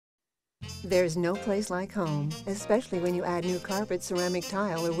There's no place like home, especially when you add new carpet, ceramic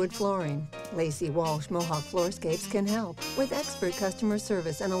tile, or wood flooring. Lacie, Walsh, Mohawk Floorscapes can help with expert customer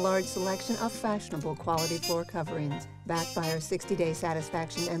service and a large selection of fashionable quality floor coverings, backed by our 60-day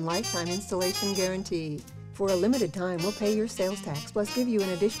satisfaction and lifetime installation guarantee. For a limited time, we'll pay your sales tax plus give you an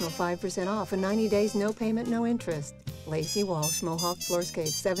additional 5% off and 90 days no payment, no interest. Lacie, Walsh, Mohawk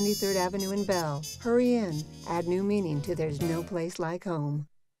Floorscapes, 73rd Avenue in Bell. Hurry in. Add new meaning to there's no place like home.